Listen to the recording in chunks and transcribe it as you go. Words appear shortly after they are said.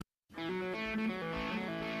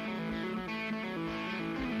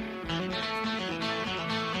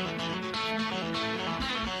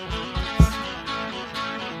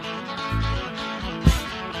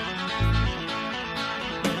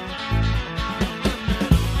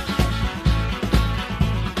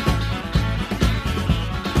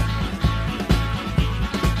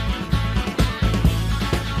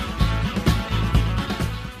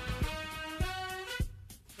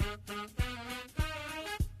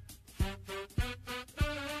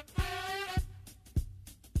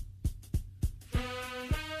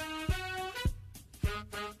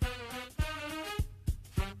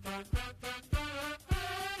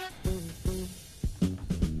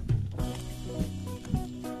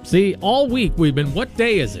See, all week we've been, what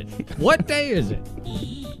day is it? What day is it?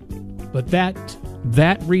 But that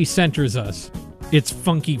recenters us. It's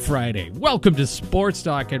Funky Friday. Welcome to Sports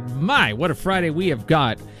Talk, and my, what a Friday we have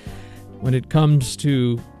got when it comes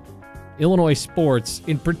to Illinois sports,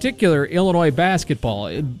 in particular Illinois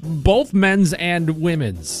basketball, both men's and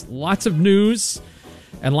women's. Lots of news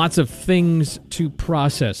and lots of things to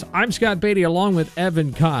process. I'm Scott Beatty along with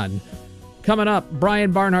Evan Kahn. Coming up,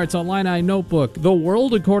 Brian Barnhart's Illini Notebook, The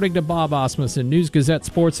World According to Bob Osmussen, News Gazette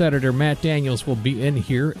sports editor Matt Daniels will be in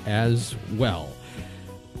here as well.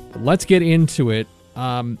 Let's get into it.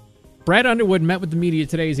 Brad Underwood met with the media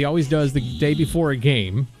today, as he always does the day before a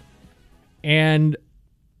game, and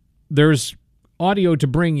there's audio to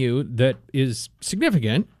bring you that is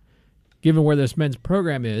significant, given where this men's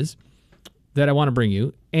program is, that I want to bring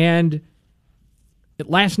you. And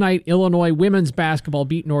last night, Illinois women's basketball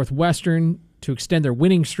beat Northwestern to extend their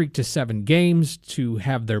winning streak to 7 games, to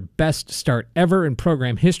have their best start ever in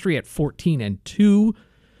program history at 14-2,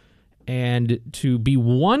 and to be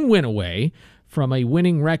 1 win away from a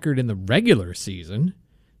winning record in the regular season.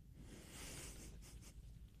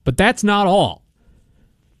 But that's not all.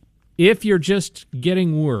 If you're just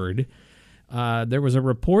getting word, there was a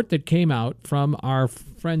report that came out from our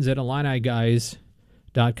friends at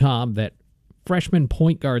IlliniGuys.com that freshman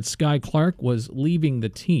point guard Sky Clark was leaving the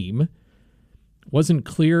team. Wasn't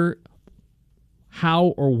clear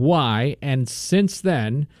how or why, and since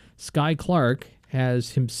then, Sky Clark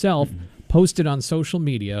has himself posted on social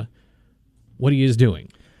media what he is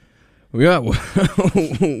doing. Yeah,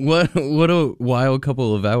 what a wild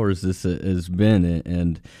couple of hours this has been,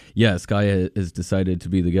 and yeah, Sky has decided to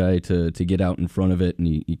be the guy to get out in front of it, and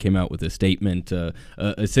he came out with a statement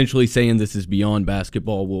essentially saying this is beyond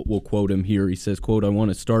basketball. We'll quote him here. He says, quote, "I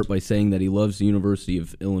want to start by saying that he loves the University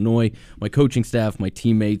of Illinois, my coaching staff, my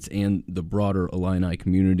teammates, and the broader Illini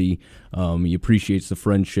community. He appreciates the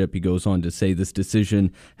friendship." He goes on to say this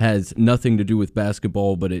decision has nothing to do with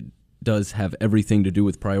basketball, but it does have everything to do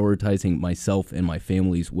with prioritizing myself and my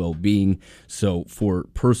family's well-being. So for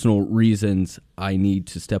personal reasons, I need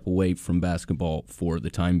to step away from basketball for the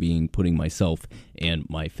time being, putting myself and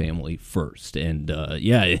my family first. And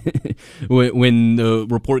yeah, when the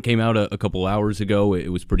report came out a couple hours ago, it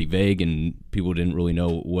was pretty vague and people didn't really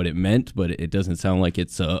know what it meant, but it doesn't sound like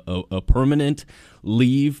it's a permanent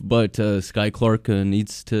leave. But Sky Clark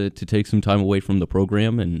needs to take some time away from the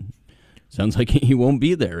program, and sounds like he won't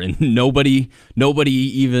be there, and nobody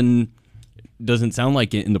even, doesn't sound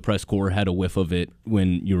like it in the press corps, had a whiff of it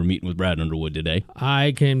when you were meeting with Brad Underwood today.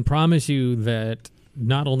 I can promise you that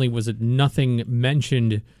not only was it nothing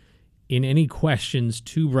mentioned in any questions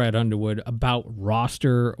to Brad Underwood about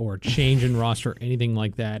roster or change in roster or anything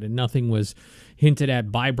like that, and nothing was hinted at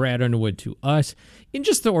by Brad Underwood to us in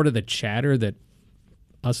just the order the chatter that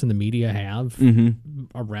us and the media have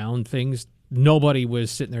around things. Nobody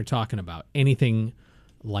was sitting there talking about anything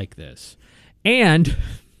like this. And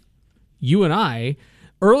you and I,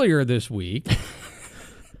 earlier this week,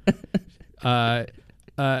 I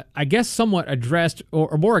guess somewhat addressed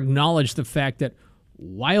or more acknowledged the fact that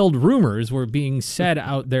wild rumors were being said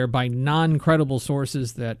out there by non-credible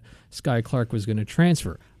sources that Sky Clark was going to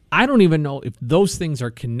transfer. I don't even know if those things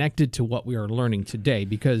are connected to what we are learning today,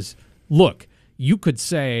 because, look, you could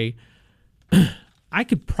say, I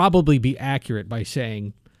could probably be accurate by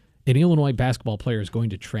saying an Illinois basketball player is going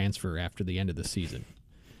to transfer after the end of the season,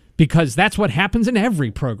 because that's what happens in every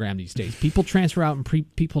program these days. People transfer out and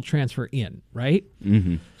people transfer in, right?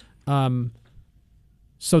 Mm-hmm.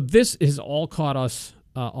 So this has all caught us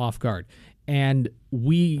off guard, and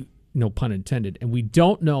we, no pun intended, and we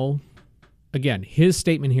don't know. Again, his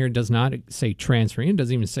statement here does not say transferring. It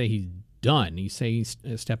doesn't even say he's done. He says he's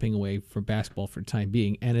stepping away from basketball for the time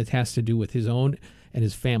being, and it has to do with his own and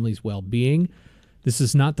his family's well-being. This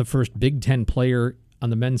is not the first Big Ten player on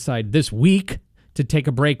the men's side this week to take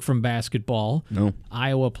a break from basketball. No.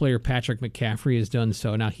 Iowa player Patrick McCaffrey has done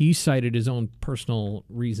so. Now, he cited his own personal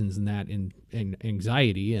reasons in that, in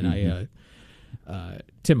anxiety, and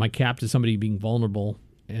tip my cap to somebody being vulnerable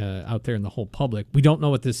out there in the whole public. We don't know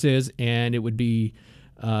what this is, and it would be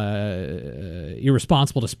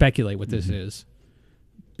irresponsible to speculate what this is.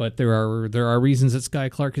 But there are reasons that Sky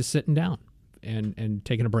Clark is sitting down and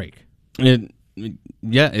taking a break.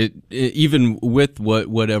 Even with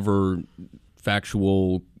whatever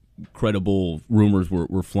factual, credible rumors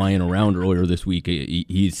were flying around earlier this week,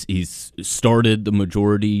 he's started the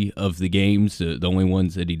majority of the games. The only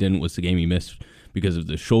ones that he didn't was the game he missed because of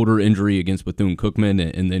the shoulder injury against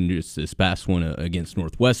Bethune-Cookman, and then just this past one against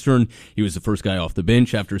Northwestern. He was the first guy off the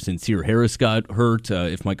bench after Sincere Harris got hurt.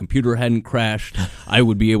 If my computer hadn't crashed, I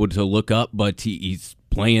would be able to look up, but he's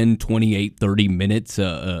playing 28, 30 minutes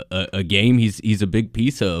a game. He's a big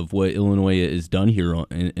piece of what Illinois has done here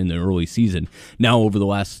in the early season. Now, over the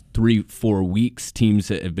last 3-4 weeks, teams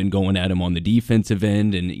have been going at him on the defensive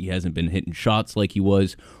end, and he hasn't been hitting shots like he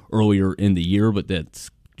was earlier in the year, but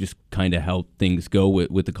that's just kind of how things go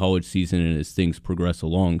with the college season and as things progress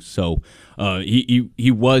along. So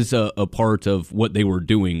he was a part of what they were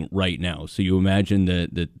doing right now. So you imagine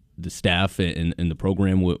that the staff and the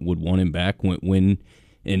program would want him back when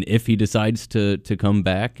and if he decides to come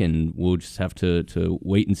back, and we'll just have to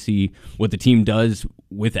wait and see what the team does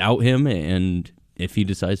without him and if he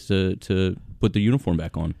decides to put the uniform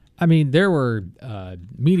back on. I mean, there were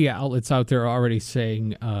media outlets out there already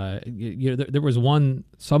saying, there was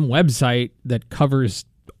some website that covers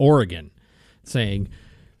Oregon saying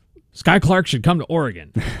Sky Clark should come to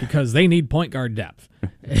Oregon because they need point guard depth.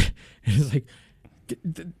 It's like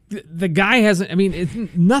the guy hasn't. I mean,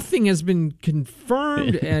 nothing has been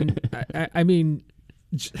confirmed, and I mean,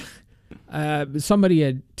 somebody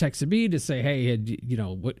had texted me to say, "Hey,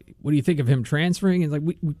 what do you think of him transferring?" And like,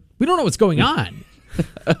 we don't know what's going on.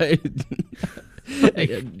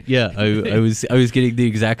 Yeah, I was getting the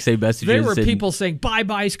exact same messages. There were people saying,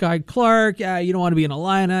 "Bye, Sky Clark. You don't want to be an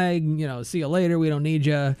Illini. See you later. We don't need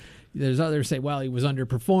you." There's others say, "Well, he was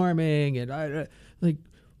underperforming," and I like,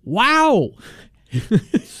 wow.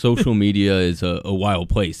 Social media is a wild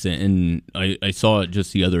place, and I saw it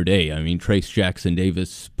just the other day. I mean, Trace Jackson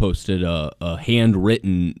Davis posted a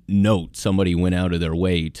handwritten note. Somebody went out of their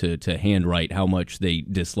way to handwrite how much they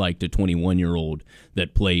disliked a 21-year-old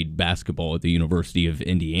that played basketball at the University of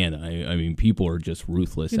Indiana. I mean, people are just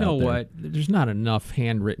ruthless out there. You know what? There's not enough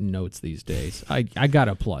handwritten notes these days. I got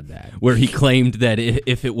to applaud that. Where he claimed that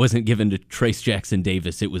if it wasn't given to Trace Jackson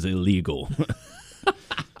Davis, it was illegal.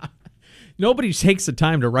 Nobody takes the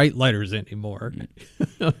time to write letters anymore.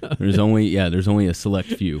 There's only a select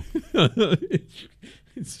few.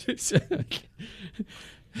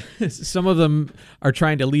 Some of them are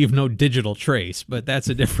trying to leave no digital trace, but that's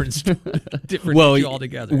a different issue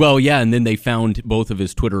altogether. Well, yeah, and then they found both of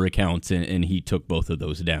his Twitter accounts, and he took both of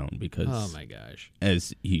those down because, oh my gosh,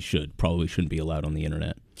 as he probably shouldn't be allowed on the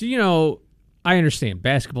internet. So, I understand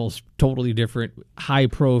basketball's totally different, high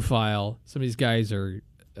profile. Some of these guys are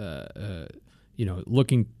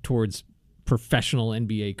looking towards professional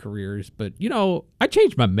NBA careers. But, I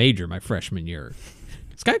changed my major my freshman year.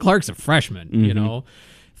 Sky Clark's a freshman, Mm-hmm.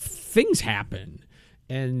 Things happen.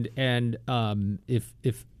 And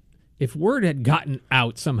if word had gotten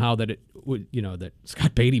out somehow that it would, that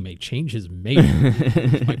Scott Beatty may change his major,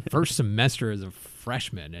 my first semester as a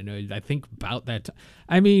freshman, and I think about that.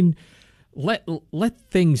 I mean, let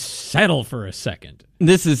things settle for a second.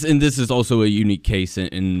 This is also a unique case,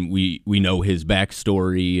 and we know his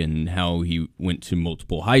backstory and how he went to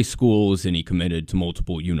multiple high schools and he committed to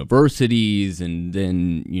multiple universities, and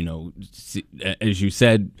then as you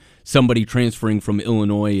said, somebody transferring from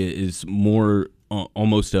Illinois is more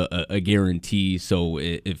almost a guarantee. So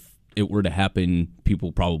if it were to happen,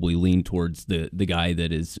 people probably lean towards the guy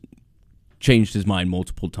that has changed his mind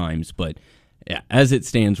multiple times, but. Yeah, as it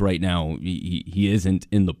stands right now, he isn't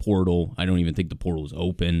in the portal. I don't even think the portal is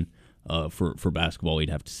open for basketball.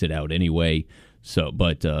 He'd have to sit out anyway. So,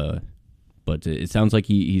 but it sounds like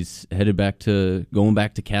he's headed going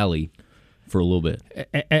back to Cali for a little bit.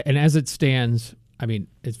 And as it stands, I mean,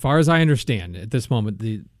 as far as I understand, at this moment,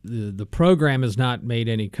 the program has not made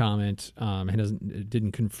any comment and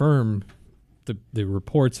didn't confirm the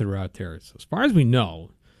reports that are out there. So as far as we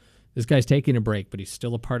know, this guy's taking a break, but he's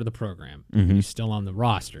still a part of the program. Mm-hmm. He's still on the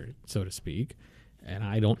roster, so to speak. And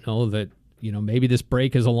I don't know that, maybe this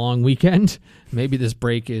break is a long weekend. Maybe this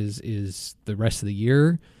break is the rest of the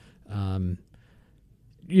year. You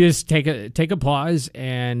just take a pause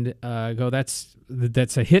and go,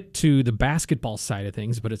 that's a hit to the basketball side of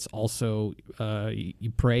things, but it's also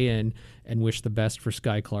you pray and wish the best for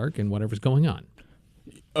Sky Clark and whatever's going on.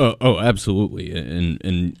 Oh, absolutely,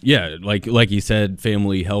 and yeah, like you said,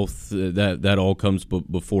 family health that all comes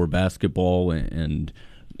before basketball, and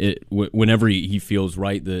whenever he feels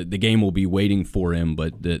right, the game will be waiting for him,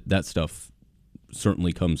 but that stuff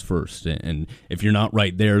certainly comes first, and if you're not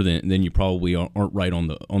right there, then you probably aren't right on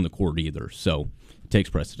the court either. So it takes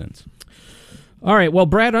precedence. All right, well,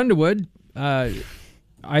 Brad Underwood,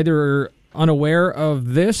 either unaware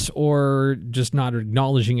of this or just not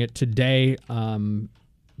acknowledging it today,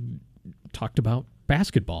 talked about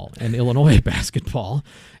basketball and Illinois basketball,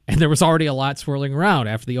 and there was already a lot swirling around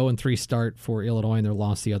after the 0-3 start for Illinois and their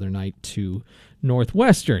loss the other night to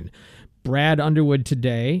Northwestern. Brad Underwood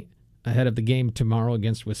today, ahead of the game tomorrow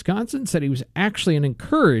against Wisconsin, said he was actually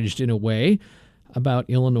encouraged in a way about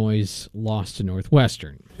Illinois' loss to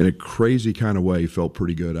Northwestern. In a crazy kind of way, felt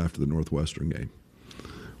pretty good after the Northwestern game.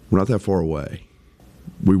 We're not that far away.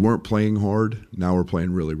 We weren't playing hard. Now we're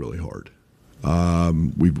playing really, really hard.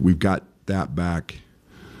 We've got that back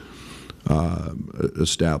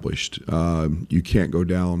established. You can't go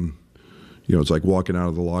down. It's like walking out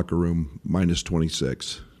of the locker room minus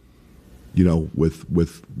 26.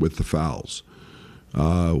 With the fouls.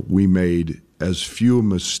 We made as few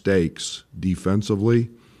mistakes defensively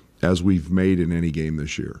as we've made in any game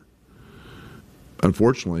this year.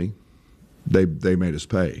 Unfortunately, they made us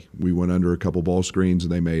pay. We went under a couple ball screens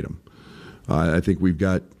and they made them. I think we've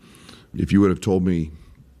got. If you would have told me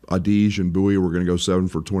Adij and Bowie were going to go 7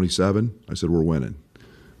 for 27, I said we're winning.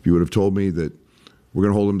 If you would have told me that we're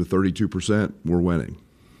going to hold them to 32%, we're winning.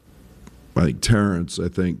 I think Terrence,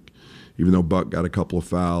 even though Buck got a couple of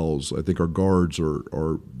fouls, I think our guards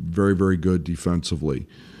are very, very good defensively.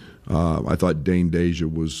 I thought Dane Deja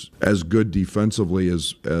was as good defensively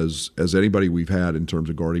as anybody we've had in terms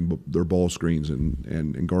of guarding their ball screens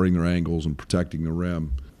and guarding their angles and protecting the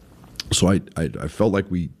rim. So I felt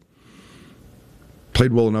like we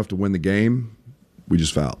played well enough to win the game. We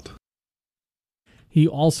just fouled. He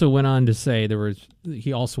also went on to say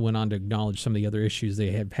he also went on to acknowledge some of the other issues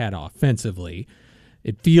they have had offensively.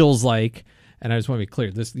 It feels like, and I just want to be clear,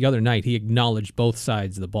 the other night he acknowledged both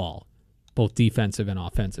sides of the ball, both defensive and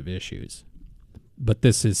offensive issues. But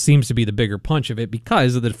this seems to be the bigger punch of it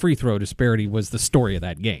because of the free throw disparity was the story of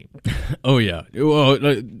that game. Oh, yeah. Well,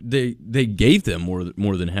 they gave them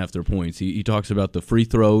more than half their points. He talks about the free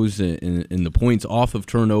throws and the points off of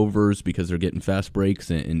turnovers because they're getting fast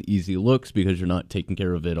breaks and easy looks because you're not taking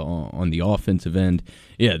care of it on the offensive end.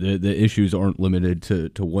 Yeah, the issues aren't limited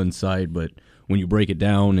to one side, but when you break it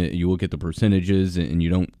down, you look at the percentages and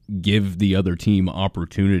you don't give the other team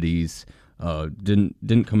opportunities.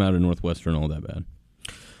 Didn't come out of Northwestern all that bad.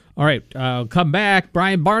 All right, come back.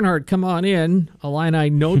 Brian Barnhart, come on in. Illini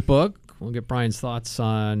Notebook. We'll get Brian's thoughts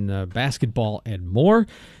on basketball and more.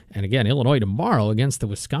 And again, Illinois tomorrow against the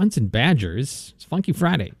Wisconsin Badgers. It's Funky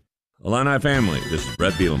Friday. Illini family, this is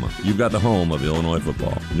Brett Bielema. You've got the home of Illinois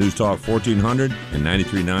football. News Talk 1400 and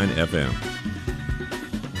 93.9 FM.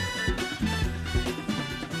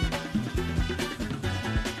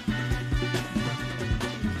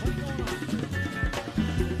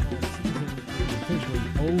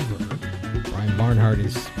 Barnhart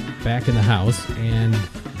is back in the house, and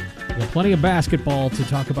we've got plenty of basketball to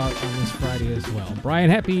talk about on this Friday as well. Brian,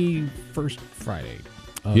 happy first Friday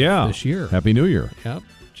of this year. Happy New Year. Yep,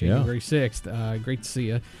 January 6th. Great to see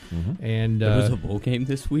you. Mm-hmm. And there was a bowl game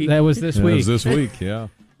this week? That was this week. That was this week, yeah.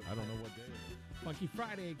 I don't know what day it is. Funky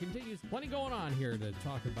Friday continues. Plenty going on here to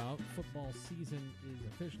talk about. Football season is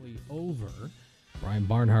officially over. Brian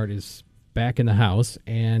Barnhart is back in the house,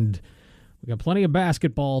 and we got plenty of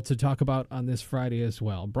basketball to talk about on this Friday as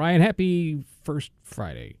well. Brian, happy first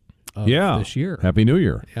Friday of this year. Happy New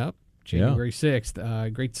Year. Yep. January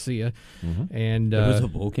 6th. Great to see you. Mm-hmm. And there was a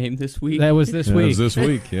bowl game this week? That was this week. That was this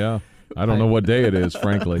week, yeah. I don't know what day it is,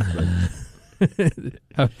 frankly.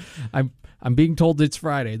 I'm being told it's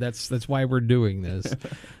Friday. That's why we're doing this.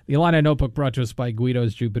 The Illini Notebook brought to us by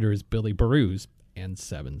Guido's, Jupiter's, Billy Baroo's, and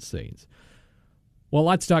Seven Saints. Well,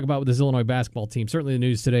 lots to talk about with this Illinois basketball team. Certainly the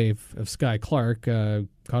news today of Sky Clark caught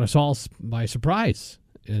us all by surprise.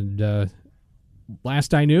 And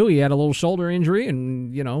last I knew, he had a little shoulder injury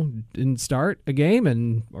and, didn't start a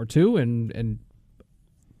game or two. And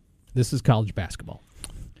this is college basketball.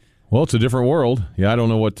 Well, it's a different world. Yeah, I don't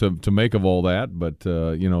know what to make of all that. But,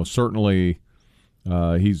 certainly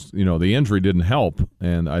he's, the injury didn't help.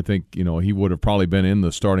 And I think, he would have probably been in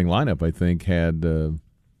the starting lineup, I think, had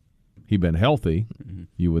he'd been healthy,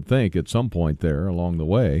 you would think, at some point there along the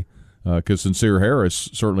way, because Sincere Harris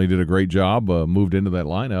certainly did a great job, moved into that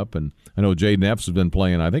lineup, and I know Jaden Epps has been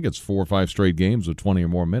playing, I think it's 4 or 5 straight games of 20 or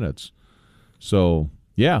more minutes. So,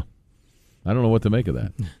 yeah, I don't know what to make of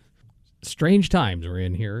that. strange times we're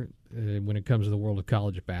in here when it comes to the world of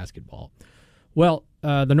college basketball. Well,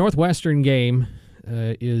 the Northwestern game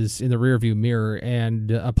is in the rearview mirror,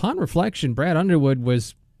 and upon reflection, Brad Underwood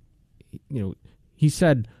was, he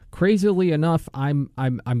said, crazily enough, I'm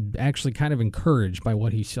actually kind of encouraged by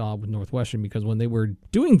what he saw with Northwestern, because when they were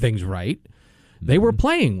doing things right, they were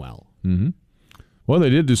playing well. Mm-hmm. Well, they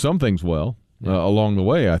did do some things well along the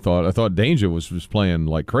way. I thought Danger was playing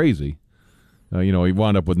like crazy. He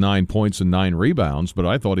wound up with 9 points and 9 rebounds, but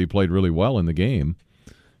I thought he played really well in the game.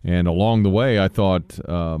 And along the way, I thought,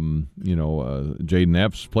 Jaden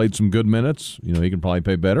Epps played some good minutes. He can probably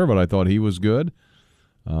play better, but I thought he was good.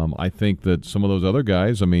 I think that some of those other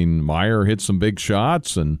guys, Meyer hit some big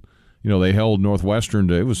shots, and, they held Northwestern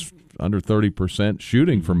to, it was under 30%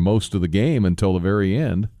 shooting for most of the game until the very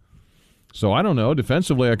end. So I don't know.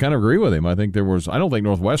 Defensively, I kind of agree with him. I don't think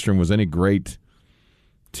Northwestern was any great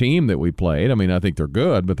team that we played. I think they're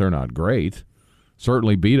good, but they're not great.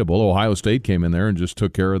 Certainly beatable. Ohio State came in there and just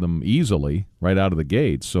took care of them easily right out of the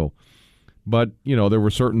gate. So, but, there were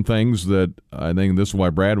certain things that I think this is why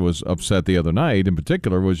Brad was upset the other night in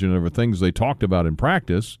particular was, there were things they talked about in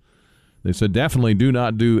practice. They said definitely do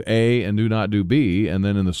not do A and do not do B. And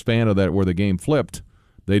then in the span of that where the game flipped,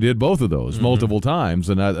 they did both of those multiple times.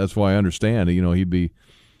 And that's why I understand, he'd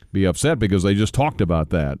be upset because they just talked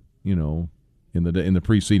about that, in the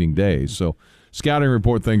preceding days. So scouting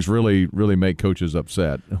report things really, really make coaches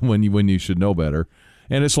upset when you should know better.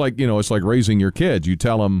 And it's like, it's like raising your kids. You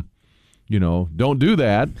tell them, don't do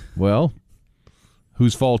that. Well,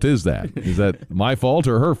 whose fault is that? Is that my fault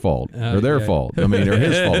or her fault or their fault? Or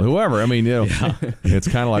his fault, whoever. It's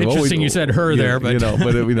kind of like, interesting you said her there, but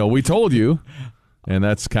we told you. And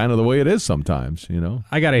that's kind of the way it is sometimes,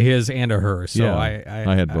 I got a his and a her, so yeah,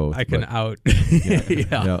 I had both. I can out.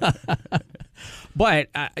 Yeah. But,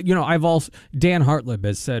 I've also, Dan Hartlib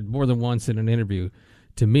has said more than once in an interview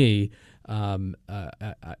to me,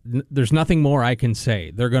 there's nothing more I can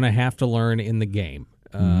say. They're going to have to learn in the game.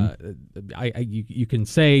 You can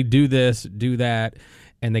say, do this, do that,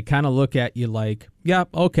 and they kind of look at you like, yep,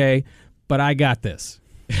 okay, but I got this.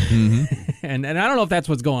 and I don't know if that's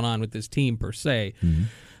what's going on with this team per se,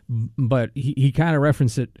 but he kind of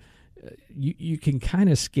referenced it. You can kind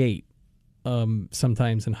of skate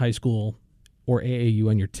sometimes in high school or AAU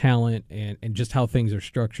on your talent and just how things are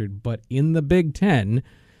structured. But in the Big Ten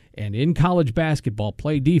and in college basketball,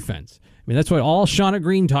 play defense. That's what all Shauna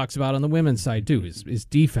Green talks about on the women's side too, is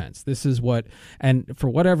defense. This is what, and for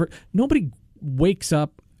whatever, nobody wakes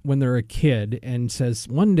up when they're a kid and says,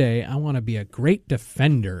 one day I want to be a great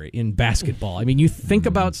defender in basketball. You think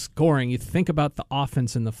about scoring, you think about the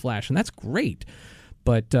offense and the flash, and that's great.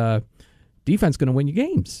 But defense is going to win you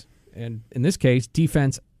games. And in this case,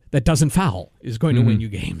 defense that doesn't foul is going to win you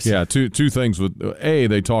games. Yeah, two things.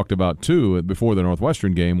 They talked about, too, before the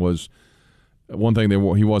Northwestern game was one thing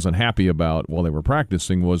he wasn't happy about while they were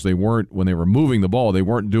practicing was when they were moving the ball, they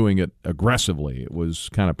weren't doing it aggressively. It was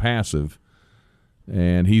kind of passive.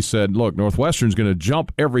 And he said, look, Northwestern's going to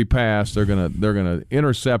jump every pass. They're going to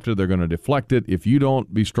intercept it. They're going to deflect it. If you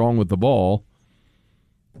don't be strong with the ball,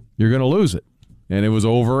 you're going to lose it. And it was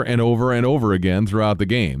over and over and over again throughout the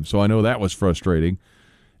game. So I know that was frustrating.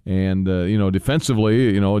 And,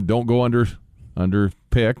 defensively, don't go under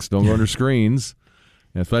picks. Don't go under screens,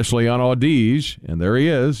 especially on Audige. And there he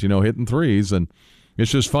is, hitting threes. And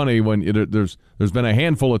it's just funny when there's been a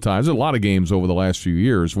handful of times, a lot of games over the last few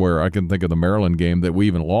years where I can think of the Maryland game that we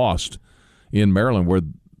even lost in Maryland where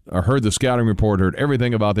I heard the scouting report, heard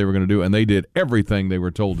everything about they were going to do, and they did everything they were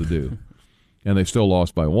told to do. And they still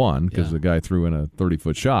lost by one because the guy threw in a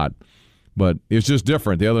 30-foot shot. But it's just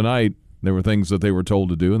different. The other night, there were things that they were told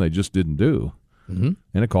to do, and they just didn't do. And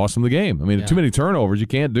it cost them the game. Too many turnovers. You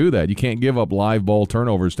can't do that. You can't give up live ball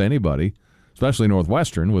turnovers to anybody, especially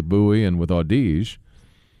Northwestern with Bowie and with Audige.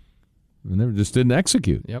 And they just didn't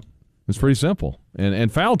execute. Yep. It's pretty simple.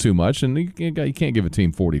 And foul too much, and you can't give a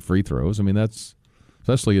team 40 free throws. That's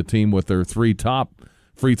especially a team with their 3 top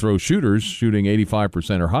free throw shooters shooting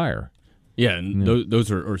 85% or higher. Yeah, and those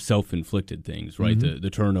are self-inflicted things, right? The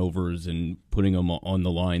turnovers and putting them on the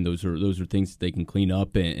line, those are things that they can clean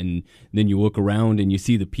up, and then you look around and you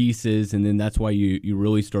see the pieces, and then that's why you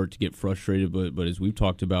really start to get frustrated. But as we've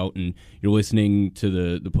talked about, and you're listening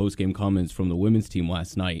to the post-game comments from the women's team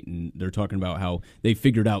last night, and they're talking about how they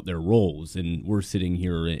figured out their roles, and we're sitting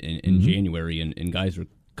here in January, and guys are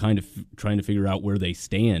kind of trying to figure out where they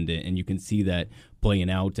stand, and you can see that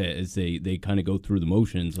playing out as they kind of go through the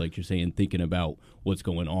motions, like you're saying, thinking about what's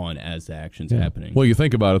going on as the action's happening. Well, you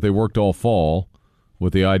think about it, they worked all fall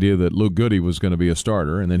with the idea that Luke Goody was going to be a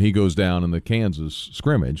starter, and then he goes down in the Kansas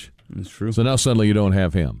scrimmage. That's true. So now suddenly you don't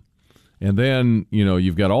have him. And then,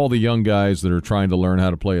 you've got all the young guys that are trying to learn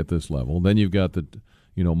how to play at this level. Then you've got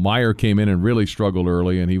Meyer came in and really struggled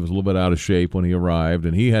early, and he was a little bit out of shape when he arrived,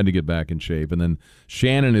 and he had to get back in shape. And then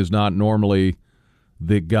Shannon is not normally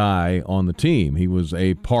the guy on the team. He was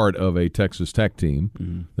a part of a Texas Tech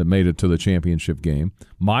team that made it to the championship game.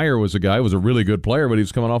 Meyer was a guy who was a really good player, but he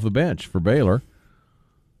was coming off the bench for Baylor.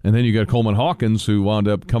 And then you got Coleman Hawkins, who wound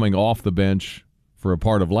up coming off the bench for a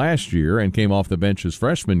part of last year and came off the bench his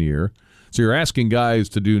freshman year. So you're asking guys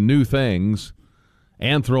to do new things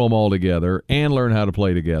and throw them all together and learn how to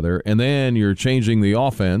play together. And then you're changing the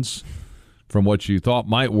offense from what you thought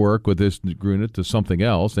might work with this Grunit to something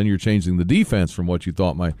else. Then you're changing the defense from what you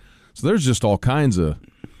thought might. So there's just all kinds of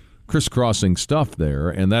crisscrossing stuff there,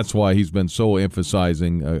 and that's why he's been so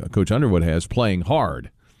emphasizing, Coach Underwood has, playing hard.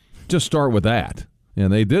 Just start with that.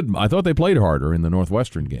 And they did. I thought they played harder in the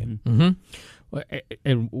Northwestern game. Well,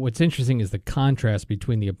 and what's interesting is the contrast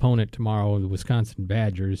between the opponent tomorrow, the Wisconsin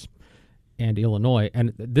Badgers, and Illinois.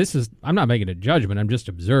 And this is, I'm not making a judgment, I'm just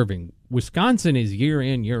observing. Wisconsin is year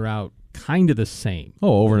in, year out, kind of the same.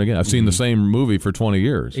 Oh, over and again. I've seen the same movie for 20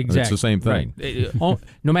 years. Exactly. It's the same thing. Right.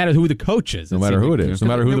 No matter who the coach is. No matter who it is. No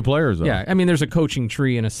matter who the players are. Yeah, I mean, there's a coaching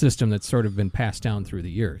tree and a system that's sort of been passed down through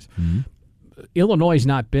the years. Illinois has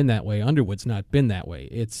not been that way. Underwood's not been that way.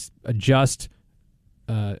 It's adjust,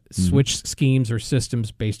 switch schemes or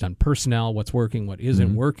systems based on personnel, what's working, what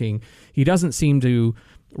isn't working. He doesn't seem to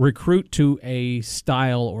recruit to a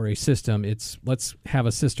style or a system. It's let's have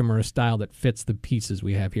a system or a style that fits the pieces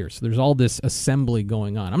we have here. So there's all this assembly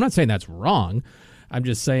going on. I'm not saying that's wrong. I'm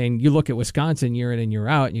just saying you look at Wisconsin year in and year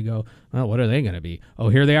out and you go, well, what are they going to be? Oh,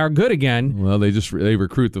 here they are good again. Well, they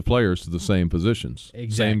recruit the players to the same positions.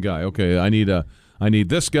 Exactly. Same guy. Okay, I need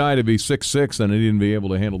this guy to be 6'6", and I need him to be able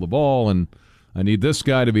to handle the ball, and I need this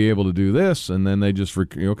guy to be able to do this, and then they just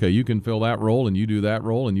okay, you can fill that role, and you do that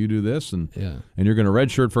role, and you do this, and you're going to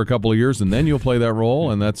redshirt for a couple of years, and then you'll play that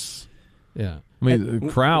role, and that's I mean,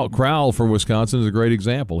 Crowell for Wisconsin is a great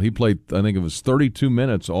example. He played, I think it was 32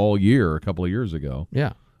 minutes all year a couple of years ago.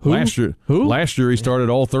 Yeah. Last year he started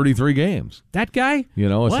all 33 games. That guy?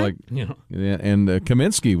 It's what? like, and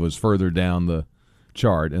Kaminsky was further down the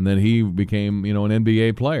chart, and then he became, an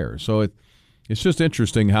NBA player. So it's just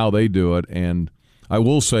interesting how they do it. And I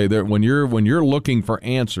will say that when you're looking for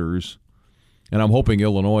answers, and I'm hoping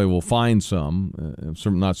Illinois will find some,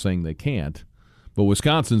 I'm not saying they can't, but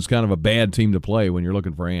Wisconsin's kind of a bad team to play when you're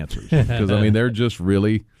looking for answers. Because, I mean, they're just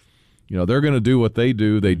really, they're going to do what they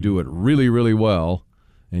do. They do it really, really well.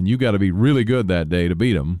 And you got to be really good that day to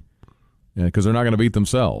beat them because they're not going to beat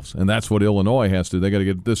themselves. And that's what Illinois has to do. They got to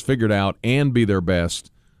get this figured out and be their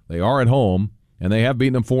best. They are at home, and they have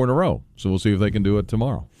beaten them 4 in a row. So we'll see if they can do it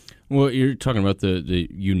tomorrow. Well, you're talking about the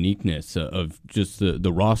uniqueness of just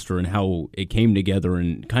the roster and how it came together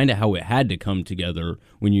and kind of how it had to come together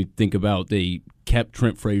when you think about they kept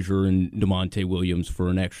Trent Frazier and DeMonte Williams for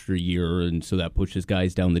an extra year, and so that pushes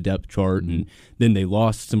guys down the depth chart, and then they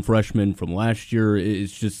lost some freshmen from last year.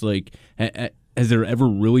 It's just like, has there ever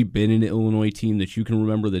really been an Illinois team that you can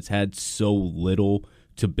remember that's had so little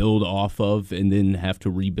to build off of and then have to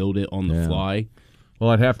rebuild it on the fly? Well,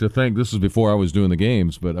 I'd have to think, this is before I was doing the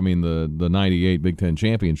games, but, I mean, the 98 Big Ten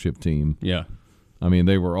championship team, I mean,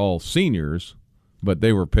 they were all seniors, but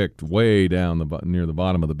they were picked way down near the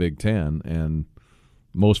bottom of the Big Ten, and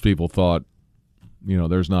most people thought,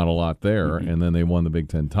 there's not a lot there, and then they won the Big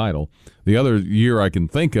Ten title. The other year I can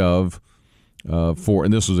think of,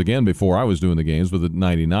 and this was, again, before I was doing the games, with the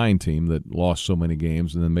 99 team that lost so many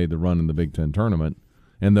games and then made the run in the Big Ten tournament,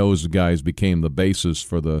 and those guys became the basis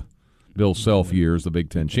for the Bill Self years, the Big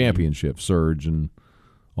Ten championship, Surge and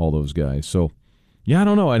all those guys. So, I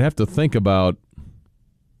don't know. I'd have to think about.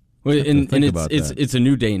 Well, it's a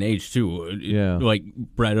new day and age too. Yeah, like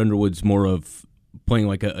Brad Underwood's more of playing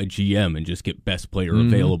like a GM and just get best player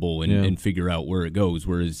available and figure out where it goes.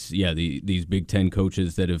 Whereas, these Big Ten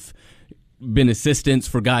coaches that have been assistants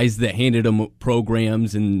for guys that handed them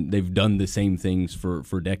programs, and they've done the same things for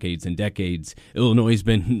decades and decades. Illinois has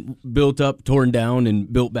been built up, torn down,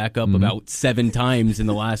 and built back up about 7 times in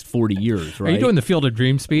the last 40 years, right? Are you doing the Field of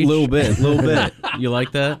Dreams speech? A little bit. You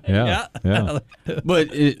like that? Yeah. But,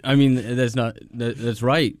 that's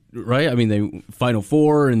right? I mean, they Final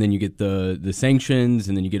Four, and then you get the sanctions,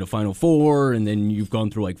 and then you get a Final Four, and then you've gone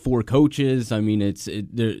through like 4 coaches. I mean,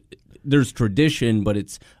 there's tradition, but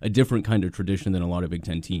it's a different kind of tradition than a lot of Big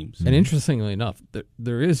Ten teams. And interestingly enough,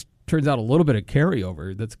 there turns out a little bit of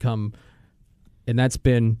carryover that's come, and that's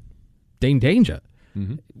been Dane Danger.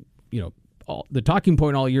 The talking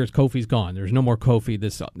point all year is Kofi's gone. There's no more Kofi.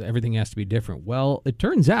 Everything has to be different. Well, it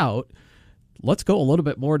turns out, let's go a little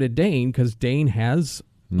bit more to Dane, because Dane has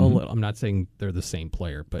a little. I'm not saying they're the same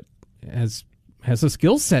player, but has a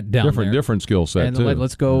skill set down there. Different skill set and too.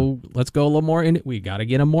 Let's go a little more in it. We got to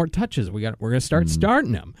get him more touches. We're going to start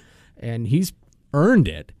starting him, and he's earned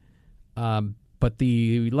it. But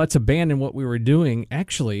let's abandon what we were doing.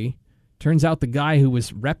 Actually, turns out the guy who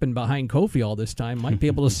was repping behind Kofi all this time might be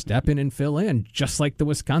able to step in and fill in, just like the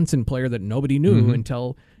Wisconsin player that nobody knew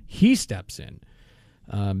until he steps in.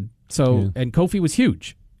 And Kofi was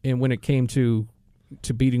huge, and when it came to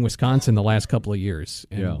beating Wisconsin the last couple of years,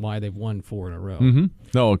 and why they've won 4 in a row. Mm-hmm.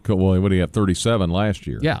 No, well, what do you have? 37 last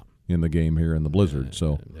year. Yeah. In the game here in the Blizzard.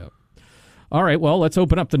 So. Yep. All right, well, let's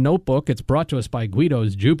open up the notebook. It's brought to us by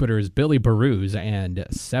Guido's Jupiter's Billy Baruz and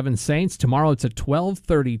Seven Saints. Tomorrow it's a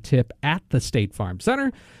 12:30 tip at the State Farm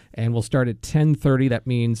Center, and we'll start at 10:30. That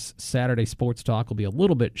means Saturday Sports Talk will be a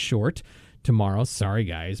little bit short tomorrow. Sorry,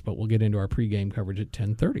 guys, but we'll get into our pregame coverage at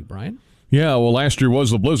 10:30. Brian? Yeah, well, last year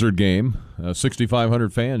was the Blizzard game.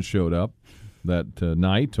 6,500 fans showed up that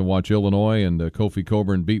night to watch Illinois and Kofi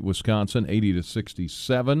Cockburn beat Wisconsin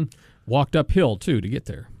 80-67. Walked uphill, too, to get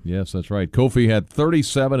there. Yes, that's right. Kofi had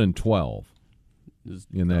 37 and 12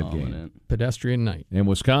 in that dominant game. Pedestrian night. And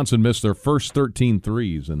Wisconsin missed their first 13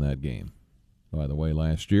 threes in that game, by the way,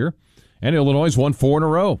 last year. And Illinois won 4 in a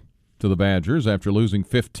row to the Badgers after losing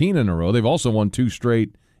 15 in a row. They've also won 2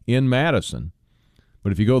 straight in Madison.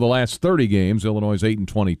 But if you go the last 30 games, Illinois is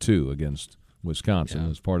 8-22 against Wisconsin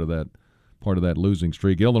as part of that losing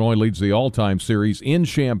streak. Illinois leads the all-time series in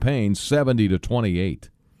Champaign 70-28.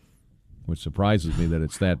 Which surprises me that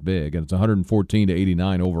it's that big, and it's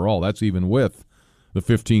 114-89 overall. That's even with the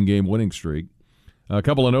 15-game winning streak. A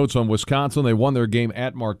couple of notes on Wisconsin. They won their game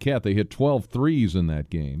at Marquette. They hit 12 threes in that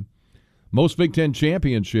game. Most Big Ten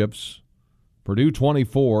championships, Purdue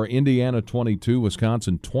 24, Indiana 22,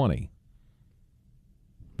 Wisconsin 20.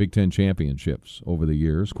 Big Ten championships over the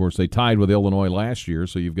years. Of course, they tied with Illinois last year,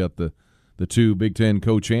 so you've got the 2 Big Ten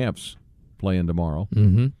co-champs playing tomorrow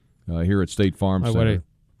here at State Farm Center.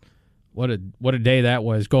 What a day that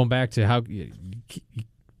was, going back to how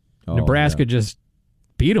Nebraska just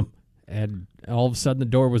beat them, and all of a sudden the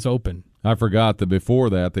door was open. I forgot that before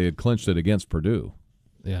that they had clinched it against Purdue.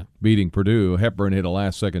 Yeah. Beating Purdue. Hepburn hit a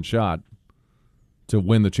last-second shot to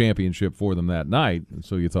win the championship for them that night, and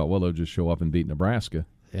so you thought, well, they'll just show up and beat Nebraska.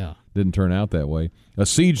 Yeah. Didn't turn out that way.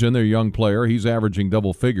 Asijan, their young player, he's averaging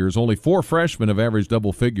double figures. Only 4 freshmen have averaged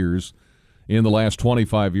double figures in the last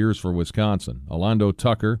 25 years for Wisconsin. Orlando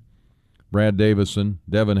Tucker, Brad Davison,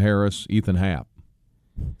 Devin Harris, Ethan Happ.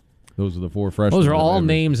 Those are the 4 freshmen. Those are all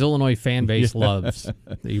names Illinois fan base loves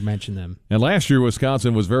that you mentioned them. And last year,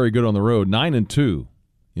 Wisconsin was very good on the road, 9-2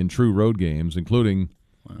 in true road games, including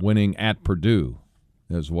winning at Purdue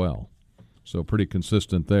as well. So pretty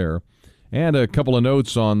consistent there. And a couple of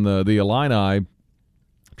notes on the Illini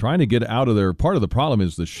trying to get out of their. Part of the problem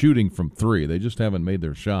is the shooting from 3. They just haven't made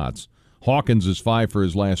their shots. Hawkins is 5 for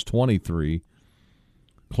his last 23.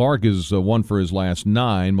 Clark is 1 for his last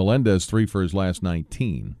 9. Melendez 3 for his last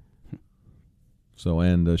 19. So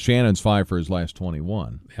and Shannon's 5 for his last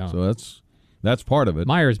 21. Yeah. So that's part of it.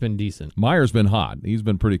 Meyer's been decent. Meyer's been hot. He's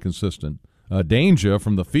been pretty consistent. Danger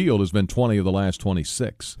from the field has been 20 of the last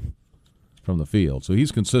 26 from the field. So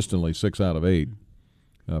he's consistently 6 out of 8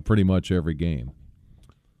 pretty much every game.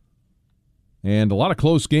 And a lot of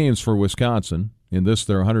close games for Wisconsin in this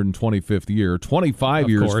their 125th year. 25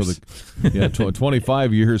 years for the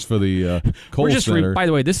 25 years for the Kohl Center. By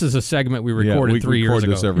the way, this is a segment we recorded 3 years ago. We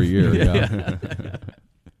record this every year.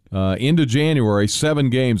 Into January, 7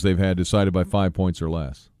 games they've had decided by 5 points or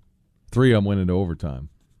less. 3 of them went into overtime.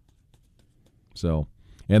 So,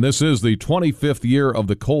 and this is the 25th year of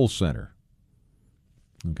the Kohl Center.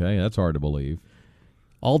 Okay, that's hard to believe.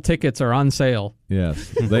 All tickets are on sale.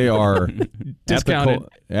 Yes, they are discounted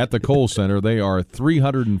at the Kohl Center. They are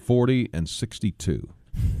 $340.62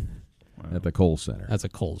 at the Kohl Center. That's a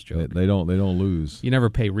Kohl's joke. They don't lose. You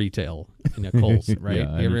never pay retail in a Kohl's, right?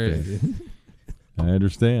 Yeah, I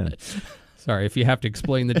understand. Sorry if you have to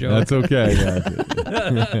explain the joke. That's okay.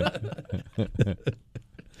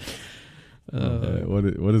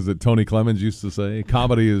 What is it Tony Clemens used to say?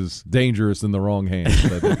 Comedy is dangerous in the wrong hands,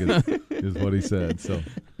 I think is what he said. So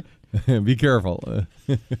be careful.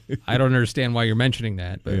 I don't understand why you're mentioning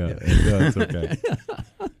that. But yeah, it's okay.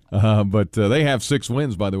 But they have 6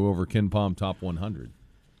 wins, by the way, over Ken Palm Top 100.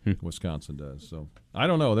 Wisconsin does. So I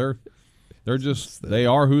don't know. They're just they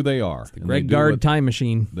are who they are. The Greg Gard time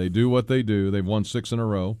machine. They do what they do. They've won 6 in a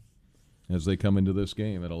row as they come into this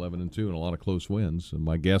game at 11-2 and a lot of close wins. And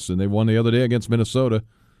my guess, and they won the other day against Minnesota,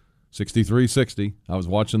 63-60. I was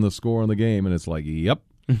watching the score on the game, and it's like, yep,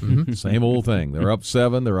 same old thing. They're up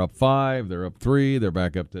 7, they're up 5, they're up 3, they're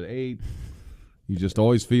back up to 8. You just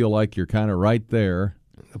always feel like you're kind of right there.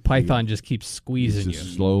 The Python just keeps squeezing you.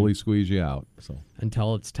 Just slowly squeeze you out. So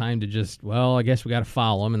Until it's time to just, well, I guess we got to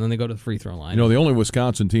foul them, and then they go to the free throw line. you know, the only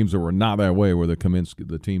Wisconsin teams that were not that way were the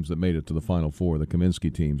teams that made it to the Final Four, the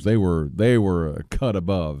Kaminsky teams. They were a cut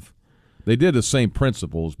above. They did the same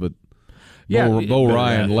principles, but Bo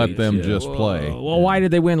Ryan let them just play. Well, why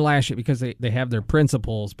did they win last year? Because they have their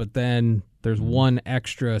principles, but then there's one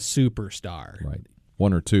extra superstar. Right.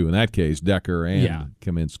 One or two. In that case, Decker and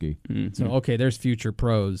Kaminsky. Mm-hmm. So, okay, there's future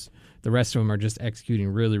pros. The rest of them are just executing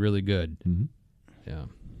really, really good. Mm-hmm. Yeah.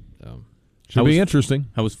 So Should be interesting.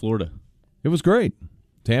 How was Florida? It was great.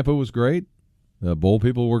 Tampa was great. The bowl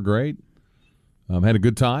people were great. Had a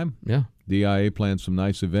good time. yeah. DIA planned some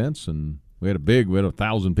nice events, and we had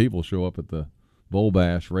 1,000 people show up at the Bowl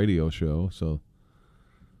Bash radio show. So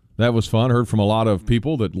that was fun. Heard from a lot of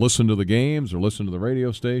people that listen to the games or listen to the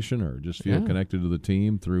radio station or just feel connected to the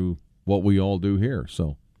team through what we all do here.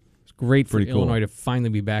 So It's great for Pretty cool. Illinois to finally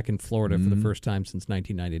be back in Florida for the first time since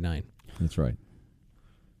 1999. that's right.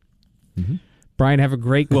 Brian, have a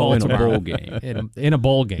great call in a tomorrow. bowl game. In a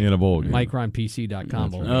bowl game. In a bowl game.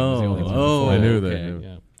 MikeRonPC.com. bowl game right. was the only one Oh, before. I knew Okay, that.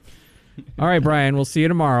 yeah. All right, Brian, we'll see you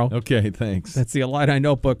tomorrow. Okay, thanks. That's the Illini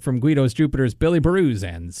Notebook from Guido's Jupiters, Billy Baruz,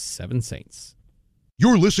 and Seven Saints.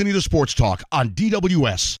 You're listening to Sports Talk on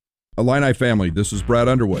DWS. Illini family, this is Brad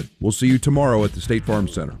Underwood. We'll see you tomorrow at the State Farm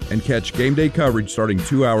Center and catch game day coverage starting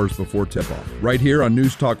 2 hours before tip-off, right here on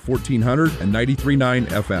News Talk 1400 and 93.9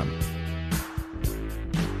 FM.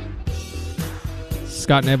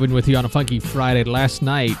 Scott and Edwin with you on a funky Friday. Last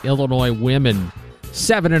night, Illinois women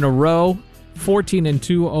 7 in a row,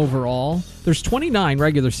 14-2 overall. There's 29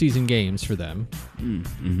 regular season games for them.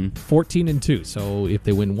 14-2. So if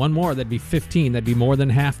they win one more, that'd be 15. That'd be more than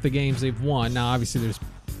half the games they've won. Now, obviously, there's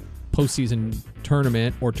postseason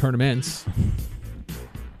tournament or tournaments.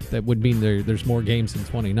 That would mean there's more games than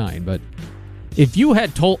 29. But if you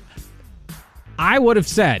had told, I would have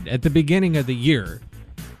said at the beginning of the year,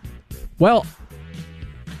 well,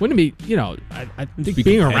 wouldn't it be, I think be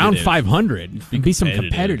being around competitive. 500 and be some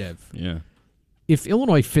competitive. Yeah. If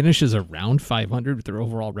Illinois finishes around 500 with their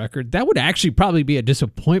overall record, that would actually probably be a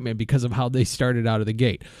disappointment because of how they started out of the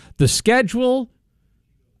gate. The schedule,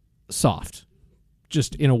 soft.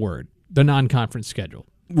 Just in a word, the non-conference schedule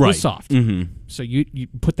was soft. Mm-hmm. So you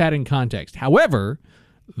put that in context. However,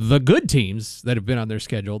 the good teams that have been on their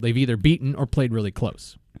schedule, they've either beaten or played really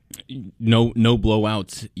close. No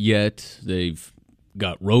blowouts yet. They've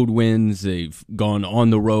got road wins. They've gone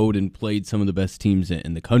on the road and played some of the best teams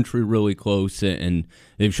in the country really close, and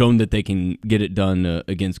they've shown that they can get it done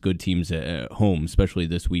against good teams at home, especially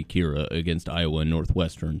this week here against Iowa and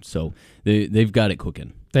Northwestern. So they've got it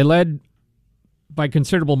cooking. They led by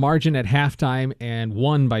considerable margin at halftime and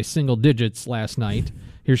won by single digits last night.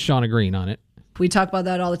 Here's Shauna Green on it. We talk about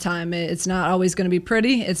that all the time. It's not always going to be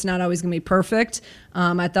pretty. It's not always going to be perfect.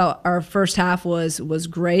 I thought our first half was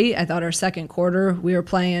great. I thought our second quarter we were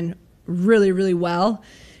playing really, really well,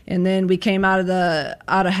 and then we came out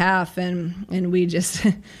of half and we just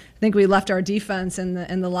I think we left our defense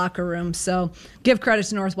in the locker room. So give credit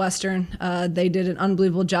to Northwestern. They did an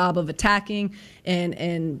unbelievable job of attacking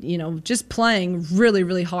and just playing really,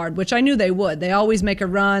 really hard, which I knew they would. They always make a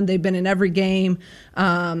run. They've been in every game.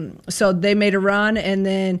 So they made a run, and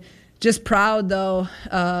then just proud, though,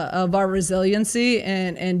 of our resiliency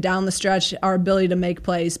and down the stretch, our ability to make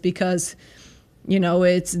plays because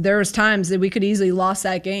there's times that we could easily lost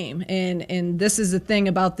that game. And this is the thing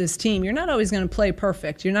about this team. You're not always going to play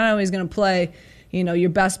perfect. You're not always going to play, your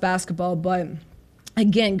best basketball. But,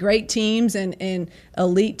 again, great teams and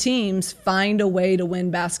elite teams find a way to win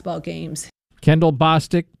basketball games. Kendall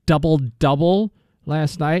Bostic, double-double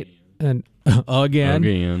last night. And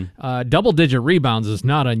again. Double-digit rebounds is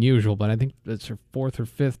not unusual, but I think that's her fourth or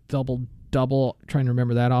fifth double-double. Trying to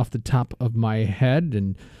remember that off the top of my head.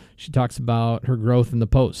 And she talks about her growth in the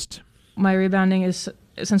post. My rebounding is,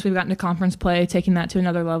 since we've gotten to conference play, taking that to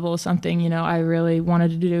another level is something, I really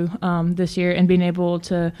wanted to do this year, and being able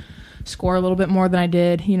to score a little bit more than I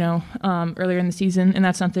did, earlier in the season. And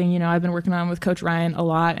that's something, I've been working on with Coach Ryan a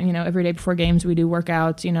lot. And, every day before games we do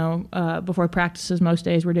workouts, before practices most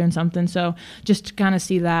days we're doing something. So just to kind of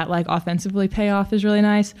see that offensively pay off is really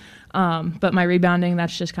nice. But my rebounding,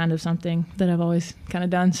 that's just kind of something that I've always kind of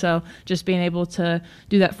done. So just being able to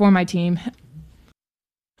do that for my team.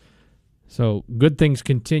 So good things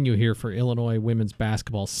continue here for Illinois women's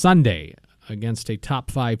basketball Sunday against a top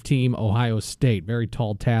 5 team, Ohio State. Very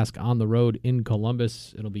tall task on the road in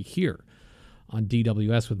Columbus. It'll be here on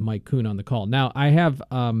DWS with Mike Kuhn on the call. Now, I have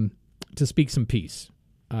to speak some peace.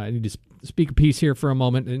 I need to speak a piece here for a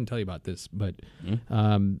moment. I didn't tell you about this, but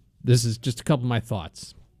this is just a couple of my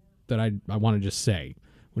thoughts that I want to just say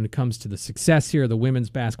when it comes to the success here of the women's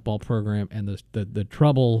basketball program and the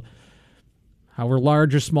trouble, however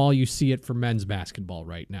large or small you see it for men's basketball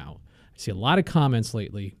right now. I see a lot of comments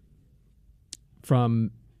lately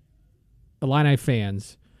from Illini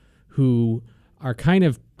fans who are kind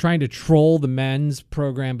of trying to troll the men's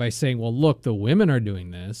program by saying, well, look, the women are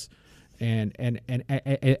doing this, and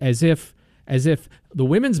as if the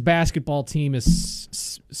women's basketball team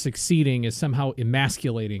is succeeding is somehow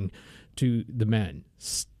emasculating to the men.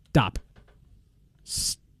 Stop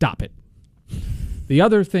it. The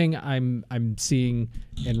other thing I'm seeing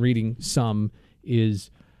and reading some is,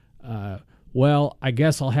 well, I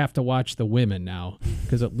guess I'll have to watch the women now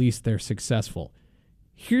because at least they're successful.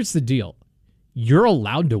 Here's the deal. You're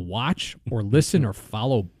allowed to watch or listen or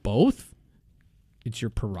follow both. It's your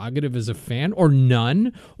prerogative as a fan, or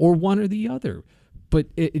none, or one or the other. But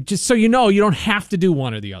it just so you know, you don't have to do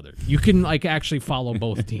one or the other. You can actually follow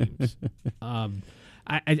both teams. I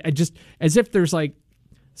just, as if there's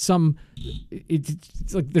some,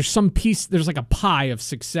 it's like there's some piece, there's like a pie of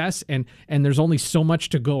success, and there's only so much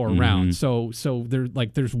to go around. So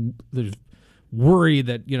there's worry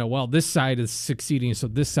that well, this side is succeeding, so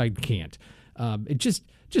this side can't. It just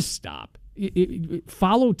stop.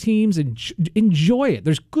 Follow teams and enjoy it.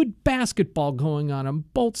 There's good basketball going on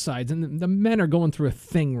both sides, and the men are going through a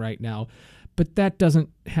thing right now, but that doesn't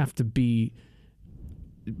have to be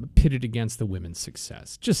pitted against the women's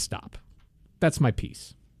success. Just stop. That's my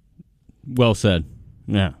piece. Well said.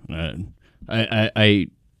 Yeah, I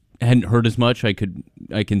hadn't heard as much. I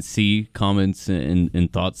can see comments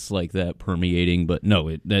and thoughts like that permeating, but no,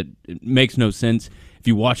 it makes no sense. If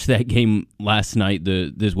you watch that game last night,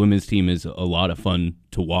 this women's team is a lot of fun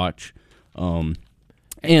to watch, and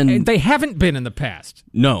they haven't been in the past.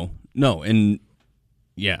 No, and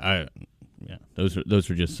those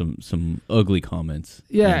are just some ugly comments.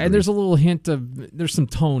 Yeah, and there's a little hint of there's some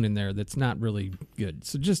tone in there that's not really good.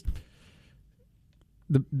 So just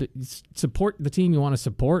support the team you want to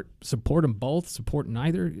support them both, support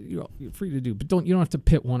neither. You're free to do, but you don't have to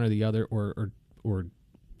pit one or the other or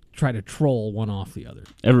try to troll one off the other.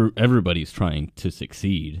 Everybody's trying to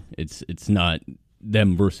succeed. It's not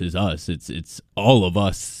them versus us. It's all of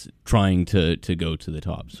us trying to go to the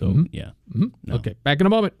top. So No. Okay, back in a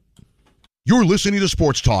moment. You're listening to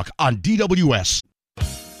Sports Talk on DWS.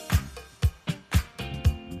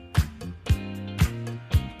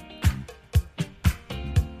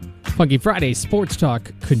 Funky Friday Sports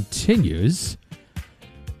Talk continues.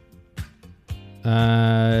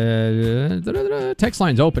 Text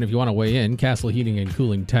line's open if you want to weigh in. Castle Heating and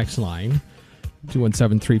Cooling text line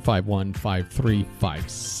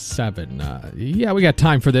 217-351-5357. Yeah, we got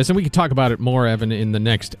time for this, and we can talk about it more, Evan, in the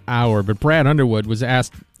next hour. But Brad Underwood was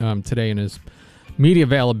asked today in his media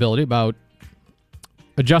availability about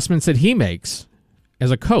adjustments that he makes as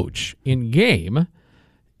a coach in game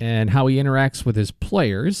and how he interacts with his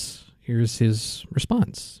players. Here's his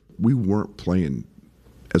response. We weren't playing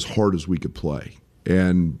as hard as we could play,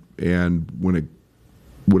 and when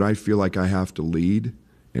I feel like I have to lead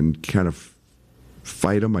and kind of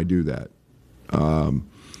fight them, I do that. I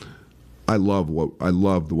love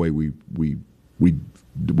the way we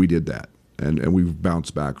did that, and we've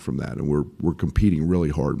bounced back from that, and we're competing really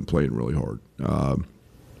hard and playing really hard.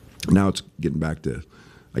 Now it's getting back to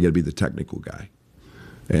I got to be the technical guy,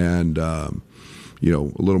 and a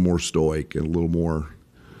little more stoic and a little more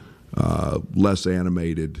less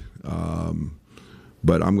animated,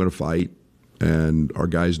 but I'm going to fight, and our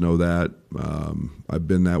guys know that. I've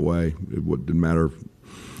been that way. It didn't matter,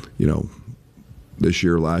 this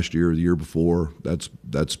year, last year, the year before. That's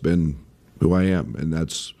been who I am, and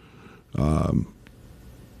that's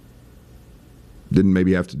didn't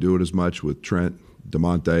maybe have to do it as much with Trent,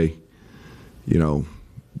 DeMonte,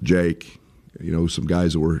 Jake, some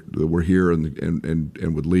guys that were here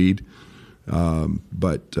and would lead.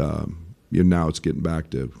 But now it's getting back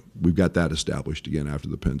to we've got that established again after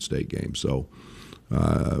the Penn State game. So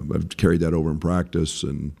I've carried that over in practice,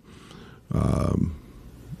 and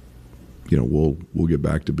we'll get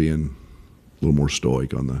back to being a little more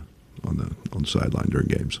stoic on the sideline during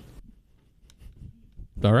games.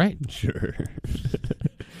 All right, sure.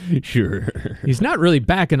 Sure. He's not really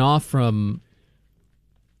backing off from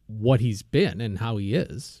what he's been and how he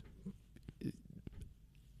is.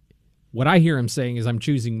 What I hear him saying is I'm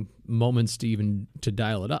choosing moments to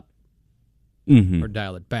dial it up or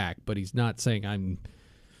dial it back, but he's not saying I'm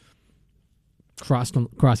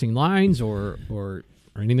crossing lines or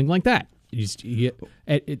anything like that.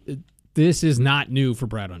 This is not new for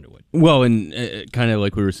Brad Underwood. Well, and kind of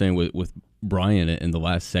like we were saying with Brian in the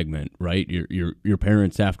last segment, right? Your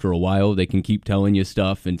parents, after a while, they can keep telling you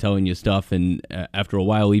stuff, and after a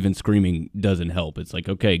while, even screaming doesn't help. It's like,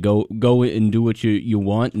 okay, go and do what you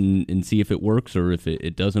want and see if it works or if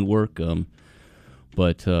it doesn't work.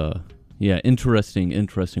 Yeah,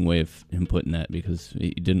 interesting way of him putting that, because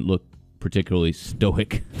he didn't look particularly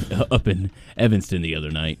stoic up in Evanston the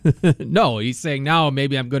other night. No, he's saying now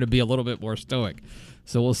maybe I'm going to be a little bit more stoic.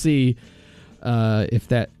 So we'll see if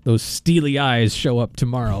those steely eyes show up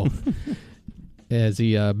tomorrow as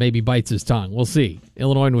he maybe bites his tongue. We'll see.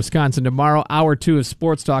 Illinois and Wisconsin tomorrow. Hour 2 of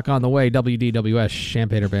Sports Talk on the way. WDWS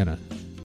Champaign-Urbana.